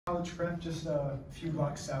College prep just a few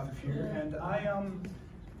blocks south of here, and I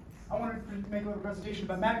wanted to make a little presentation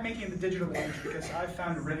about mapmaking in the digital age because I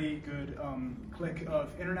found a really good clique of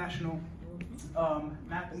international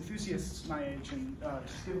map enthusiasts my age, and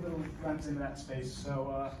just give a little lens into that space.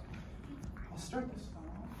 So I'll start this off.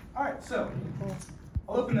 All right, so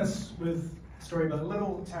I'll open this with a story about a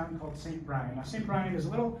little town called St. Brian. Now, St. Brian is a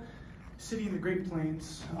little city in the Great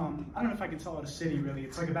Plains. I don't know if I can call it a city, really.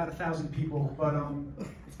 It's like about 1,000 people, but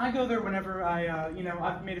I go there whenever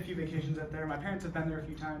I've made a few vacations out there. My parents have been there a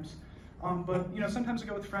few times, but sometimes I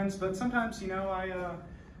go with friends. But sometimes,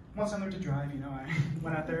 once I learned to drive, I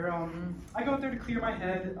went out there. I go out there to clear my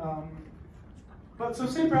head. But so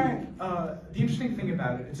St. Brian, the interesting thing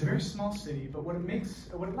about it, it's a very small city, but what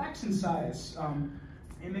it lacks in size,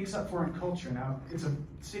 it makes up for in culture. Now, it's a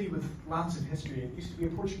city with lots of history. It used to be a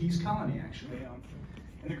Portuguese colony, actually,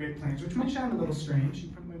 in the Great Plains, which might sound a little strange.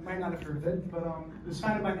 You might not have heard of it, but it was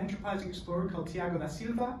founded by an enterprising explorer called Tiago da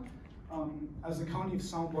Silva as the colony of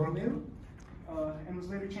São Borromeo, and was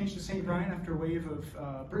later changed to St. Brian after a wave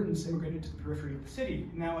of Britons immigrated to the periphery of the city.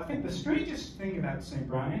 Now, I think the strangest thing about St.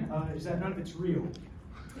 Brian is that none of it's real.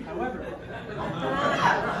 However,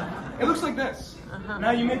 it looks like this.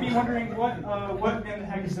 Now you may be wondering what in the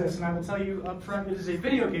heck is this, and I will tell you up front, it is a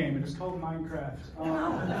video game. It is called Minecraft. You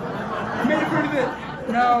may have heard of it.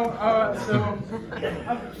 No. So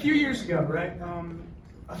a few years ago, right?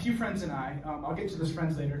 A few friends and I. I'll get to those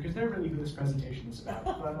friends later because they're really who this presentation is about.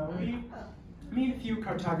 But me and a few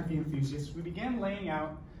cartography enthusiasts, we began laying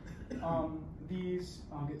out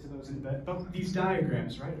I'll get to those in a bit, but these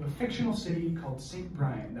diagrams, right, of a fictional city called St.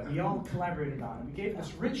 Brian that we all collaborated on. And we gave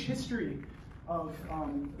this rich history of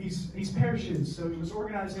these parishes. So it was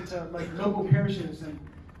organized into like local parishes, and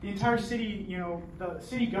the entire city, the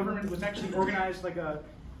city government was actually organized like a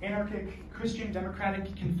anarchic Christian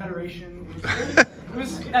democratic confederation. It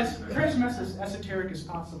was very as esoteric as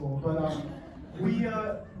possible, but we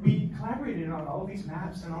collaborated on all these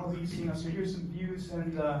maps and all these, so here's some views,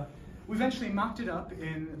 and we eventually mocked it up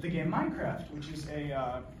in the game Minecraft, which is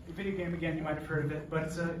a video game. Again, you might have heard of it, but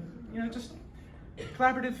it's a just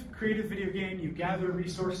collaborative, creative video game. You gather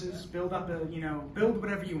resources, build up build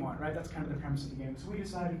whatever you want, right? That's kind of the premise of the game. So we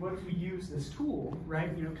decided, what if we use this tool,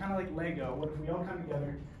 right? Kind of like Lego. What if we all come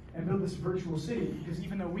together and build this virtual city? Because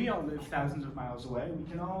even though we all live thousands of miles away, we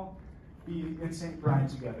can all be in St. Brian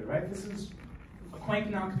together, right? This is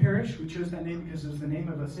Aquank Parish. We chose that name because it was the name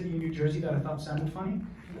of a city in New Jersey that I thought sounded funny.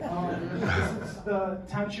 This is the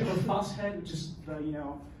township of Fosshead, which is the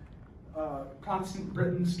Protestant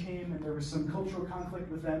Britons came, and there was some cultural conflict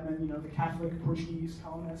with them and the Catholic Portuguese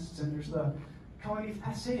colonists. And there's the colony of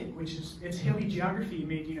Passaic, which is its hilly geography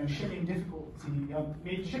made shipping difficult,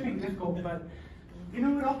 but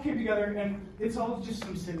it all came together, and it's all just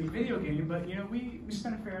some silly video game. But we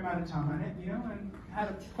spent a fair amount of time on it, and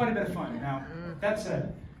had quite a bit of fun. Now, that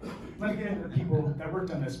said, let me get into the people that worked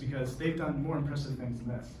on this because they've done more impressive things than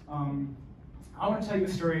this. I want to tell you a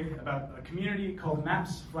story about a community called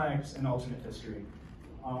Maps, Flags, and Alternate History.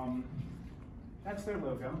 That's their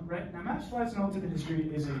logo, right? Now, Maps, Flags, and Alternate History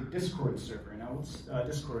is a Discord server. Now, what's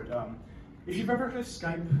Discord? If you've ever heard of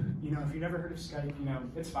Skype, if you've never heard of Skype,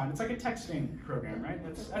 it's fine. It's like a texting program, right?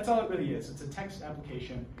 That's all it really is. It's a text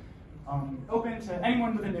application, open to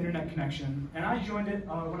anyone with an internet connection. And I joined it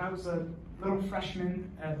when I was a little freshman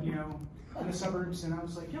at, in the suburbs, and I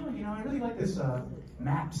was like, I really like this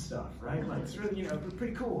map stuff, right? Like, it's really,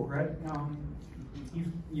 pretty cool, right? I'm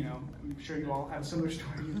sure you all have similar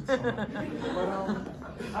stories. But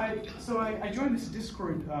I joined this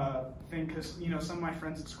Discord thing because some of my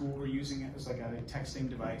friends at school were using it as like a texting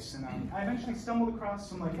device, and I eventually stumbled across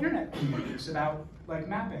some like internet communities about like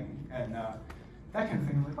mapping and that kind of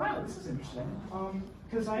thing. I'm like, wow, this is interesting.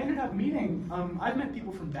 Because I ended up meeting, I've met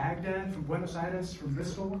people from Baghdad, from Buenos Aires, from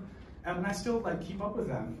Bristol, and I still like keep up with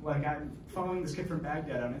them. Like I'm following this kid from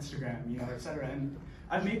Baghdad on Instagram, etc. And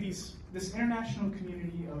I've made this international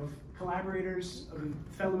community of collaborators, of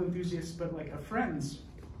fellow enthusiasts, but like of friends.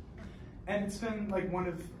 And it's been like one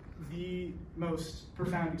of the most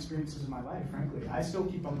profound experiences of my life, frankly. I still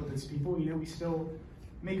keep up with these people. We still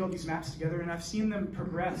make all these maps together, and I've seen them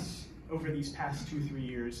progress over these past 2-3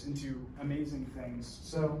 years into amazing things.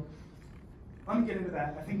 So let me get into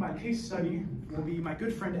that. I think my case study will be my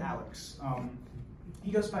good friend Alex.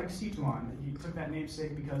 He goes by Xituan. He took that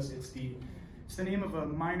namesake because it's the name of a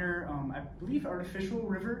minor, I believe, artificial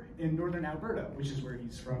river in northern Alberta, which is where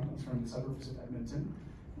he's from. He's from the suburbs of Edmonton.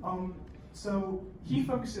 So he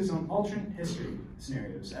focuses on alternate history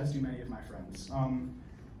scenarios, as do many of my friends.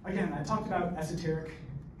 Again, I talked about esoteric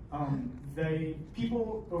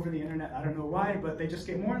People over the internet, I don't know why, but they just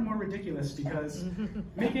get more and more ridiculous because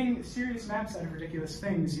making serious maps out of ridiculous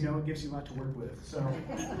things, it gives you a lot to work with. So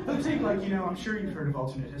let's take I'm sure you've heard of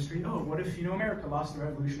alternate history. Oh, what if, America lost the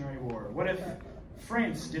Revolutionary War? What if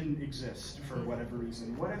France didn't exist for whatever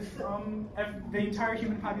reason? What if the entire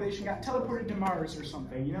human population got teleported to Mars or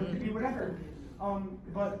something? It could be whatever.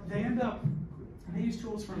 But they use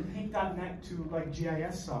tools from paint.net to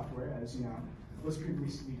GIS software, as was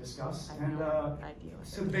previously discussed. And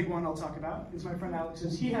so the big one I'll talk about is my friend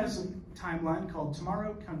Alex's. He has a timeline called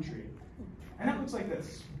Tomorrow Country. And that looks like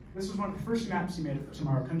this. This was one of the first maps he made for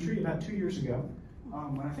Tomorrow Country about 2 years ago.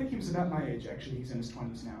 When I think he was about my age, actually. He's in his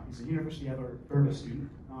 20s now. He's a University of Alberta student.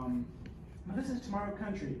 But this is Tomorrow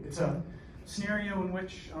Country. It's a scenario in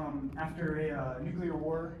which, after a nuclear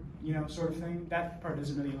war, sort of thing, that part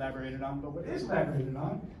isn't really elaborated on, but what is elaborated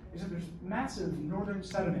on is that there's massive northern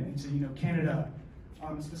sediment into, Canada,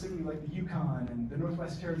 specifically the Yukon and the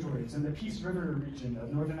Northwest Territories and the Peace River region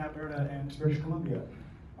of northern Alberta and British Columbia.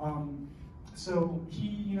 So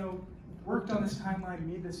he, worked on this timeline,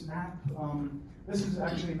 he made this map. This is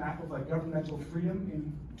actually a map of governmental freedom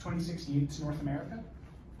in 2068 North America.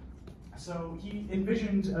 So he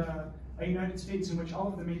envisioned a United States in which all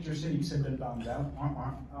of the major cities had been bombed out,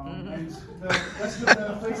 and the rest of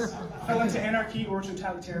the place fell into anarchy or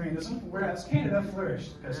totalitarianism, whereas Canada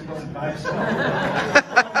flourished because he wasn't by himself.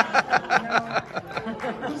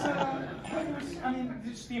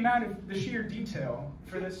 Just the amount of the sheer detail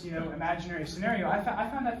for this, imaginary scenario, I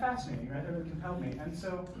found that fascinating, right? That really compelled me, and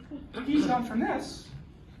so he's gone from this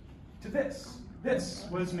to this. This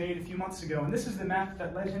was made a few months ago, and this is the map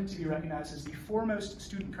that led him to be recognized as the foremost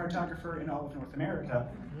student cartographer in all of North America.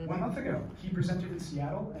 1 month ago, he presented in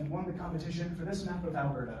Seattle and won the competition for this map of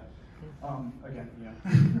Alberta.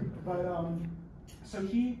 So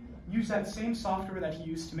he used that same software that he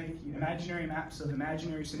used to make imaginary maps of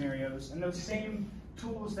imaginary scenarios, and those same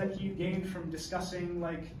tools that he gained from discussing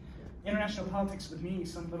international politics with me,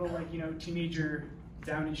 some little teenager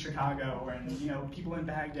down in Chicago, and people in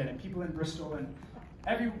Baghdad and people in Bristol, and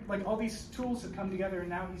all these tools have come together, and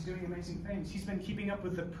now he's doing amazing things. He's been keeping up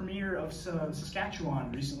with the premier of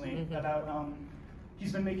Saskatchewan recently about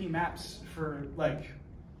he's been making maps for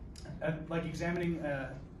examining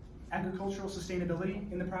agricultural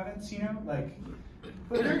sustainability in the province, but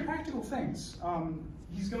very practical things.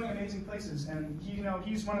 He's going amazing places, and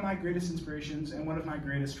he's one of my greatest inspirations and one of my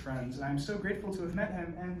greatest friends, and I'm so grateful to have met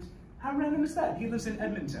him. And how random is that? He lives in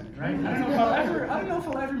Edmonton, right? I don't know if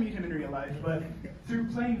I'll ever meet him in real life, but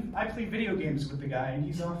I play video games with the guy, and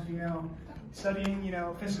he's off, studying,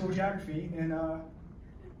 physical geography in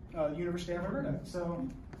University of Alberta. So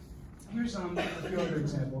here's a few other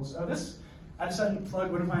examples. I decided to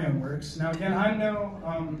plug one of my own works. Now again, I'm no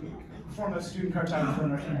foremost student cartographer in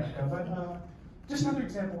North America, but just another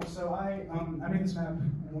example. So I made this map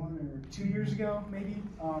 1 or 2 years ago, maybe,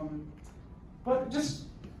 but just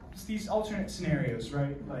these alternate scenarios,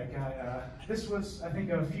 right? This was, I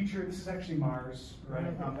think, a future. This is actually Mars, right?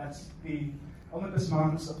 That's the Olympus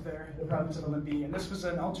Mons up there, the province of Olympia, and this was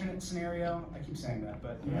an alternate scenario. I keep saying that,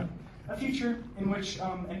 but a future in which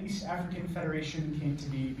an East African federation came to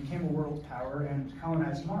be, became a world power, and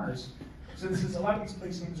colonized Mars. So this is a lot of these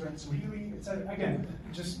place names are in Swahili. It's again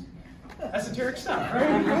just esoteric stuff,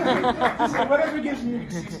 right? So whatever gives me an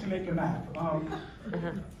excuse to make a map.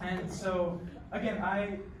 And so again,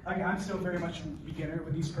 I'm still very much a beginner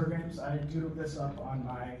with these programs. I doodled this up on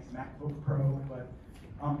my MacBook Pro, but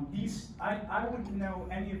I wouldn't know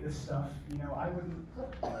any of this stuff. I wouldn't.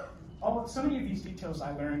 So many of these details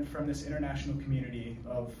I learned from this international community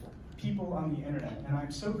of people on the internet, and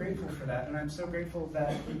I'm so grateful for that. And I'm so grateful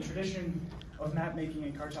that the tradition of map making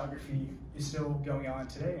and cartography is still going on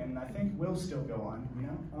today, and I think will still go on.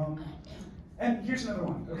 And here's another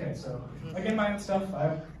one. Okay, so again, my own stuff.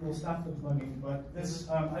 I will stop the plugging, but this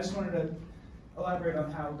I just wanted to elaborate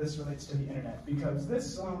on how this relates to the internet, because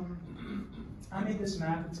this I made this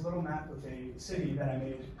map. It's a little map of a city that I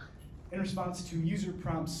made in response to user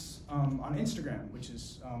prompts on Instagram, which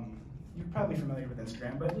is you're probably familiar with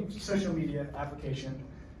Instagram, but it's a social media application.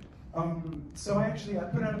 So I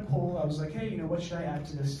put out a poll. I was like, hey, what should I add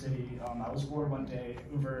to this city? I was bored one day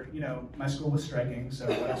over, my school was striking, so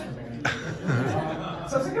what else was I going to do?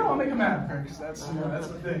 So I was like, I'll make a map, because that's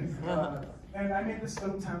the thing. And I made this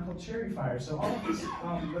little town called Cherry Fire. So all of these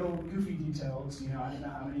little goofy details, I don't know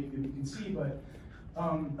how many of you can see, but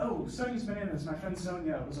Sonia's Bananas. My friend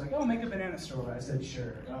Sonia was like, make a banana store. I said,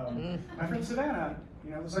 sure. My friend Savannah,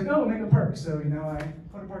 was like, make a park. So, I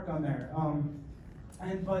put a park on there.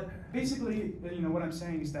 But basically, what I'm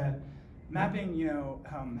saying is that mapping,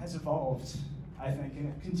 has evolved. I think, and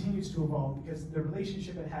it continues to evolve because the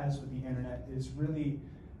relationship it has with the internet is really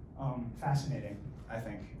fascinating, I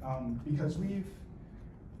think, because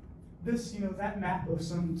that map of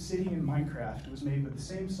some city in Minecraft was made with the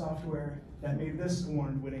same software that made this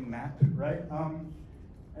award-winning map, right?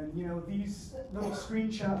 And these little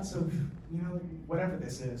screenshots of whatever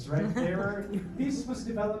this is, right? This was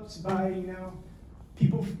developed by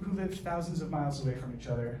people who lived thousands of miles away from each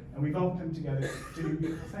other, and we've all come together to do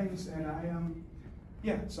beautiful things. And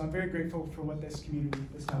so I'm very grateful for what this community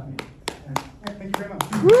has taught me. And thank you very much.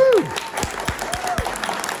 Woo!